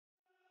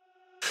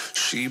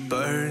She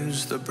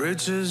burns the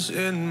bridges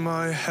in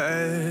my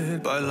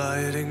head by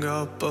lighting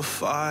up a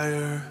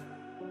fire.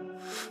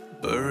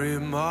 Bury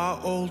my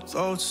old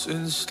thoughts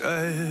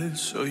instead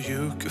so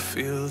you could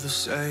feel the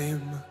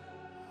same.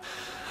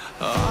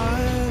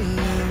 I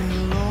live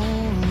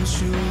alone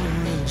with you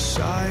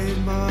inside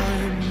my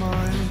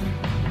mind.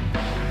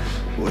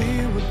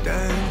 We would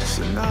dance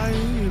the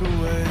night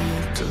away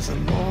to the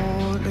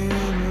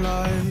morning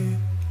light.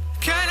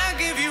 Can I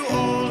give you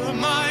all of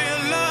my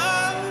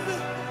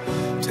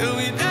love till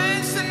we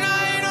dance the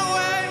night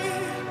away?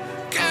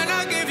 Can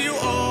I give you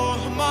all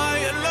of my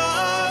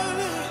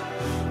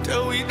love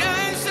till we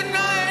dance the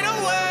night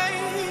away?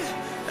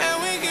 And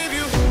we give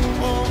you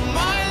all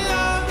my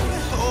love,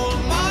 all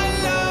my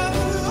love,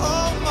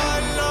 all my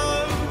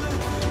love.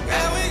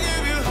 And we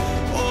give you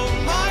all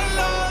my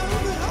love,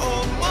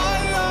 all my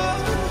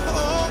love,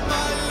 all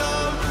my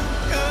love.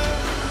 Yeah,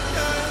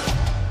 yeah.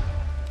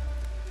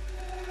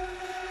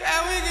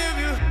 And we give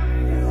you.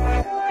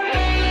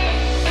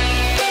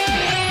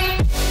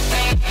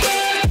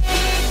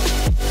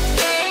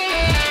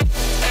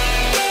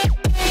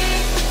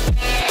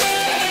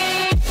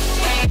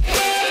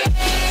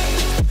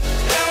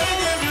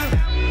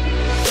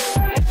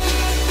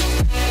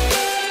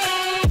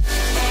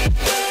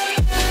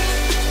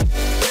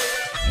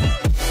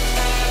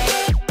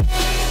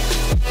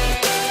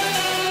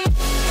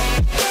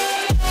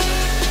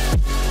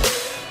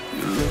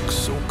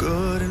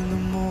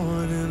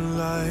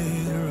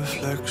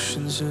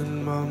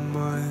 In my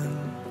mind,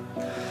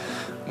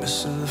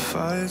 missing the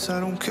fights. I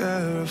don't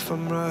care if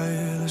I'm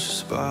right. Let's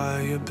just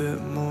buy a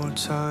bit more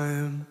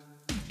time.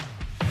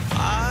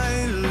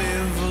 I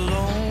live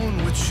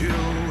alone with you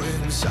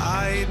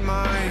inside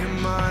my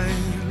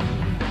mind.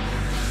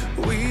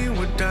 We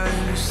would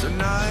dance the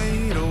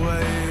night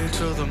away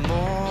till the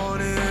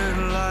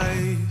morning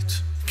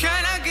light.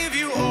 Can I give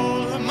you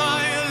all of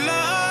my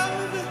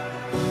love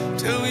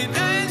till we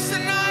dance the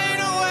night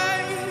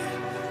away?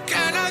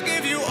 Can I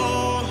give you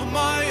all of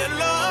my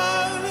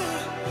love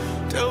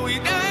till we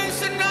dance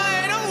the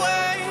night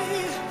away?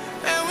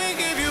 And we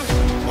give you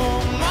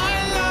all my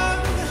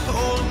love,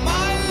 all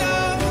my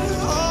love,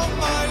 all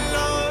my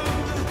love.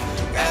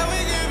 And we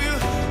give you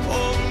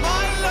all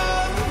my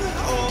love,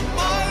 all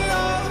my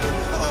love,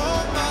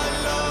 all my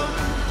love.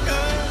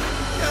 Yeah,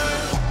 yeah.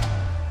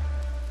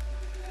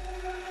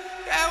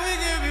 And we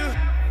give you.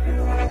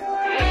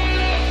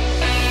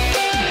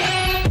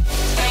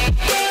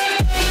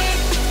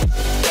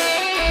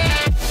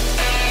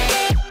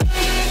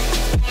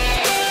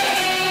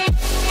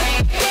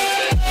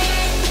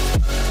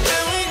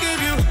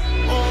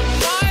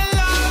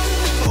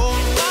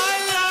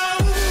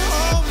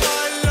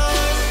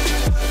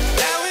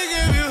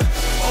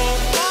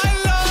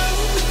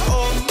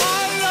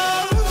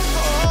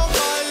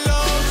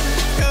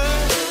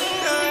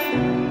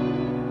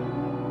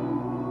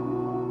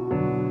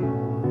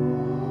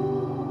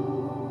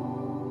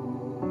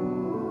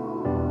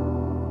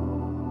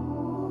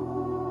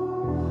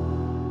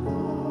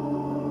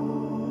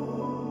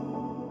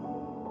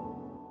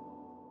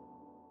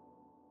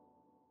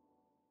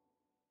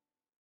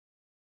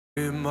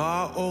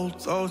 My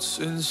old thoughts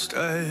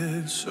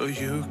instead so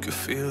you could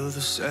feel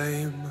the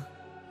same.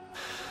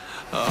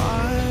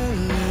 I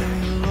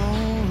live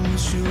alone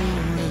with you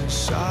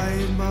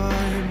inside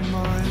my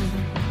mind.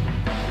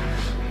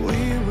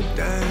 We would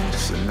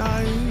dance the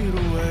night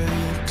away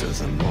to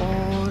the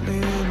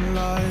morning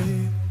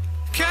light.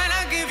 Can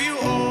I give you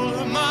all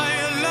of my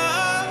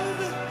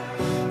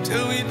love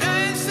till we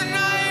dance the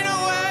night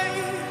away?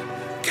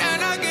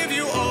 Can I give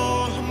you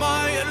all of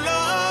my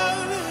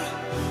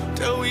love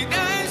till we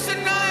dance?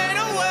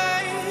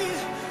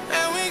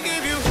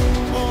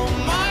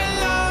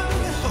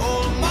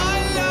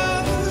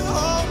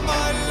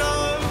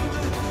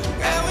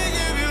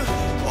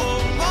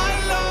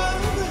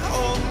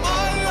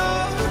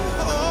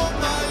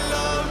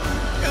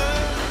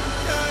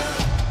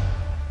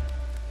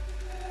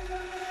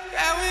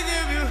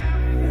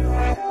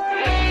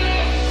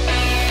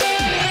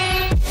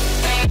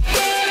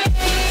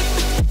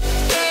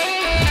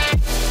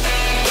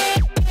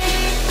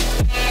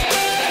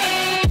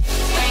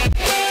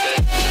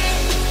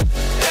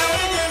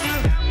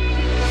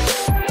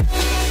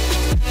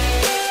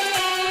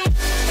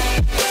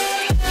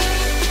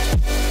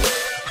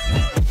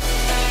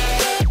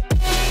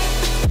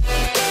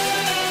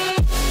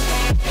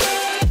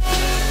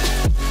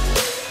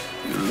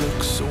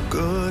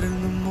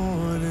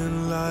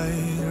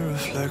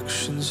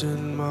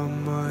 In my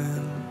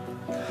mind,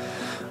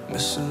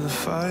 missing the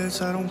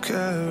fights. I don't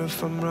care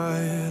if I'm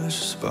right. Let's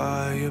just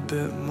buy a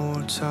bit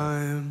more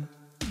time.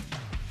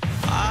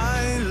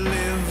 I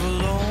live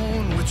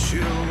alone with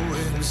you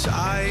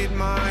inside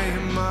my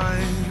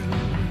mind.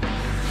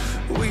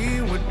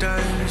 We would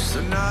dance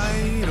the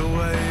night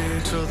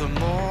away till the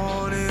morning.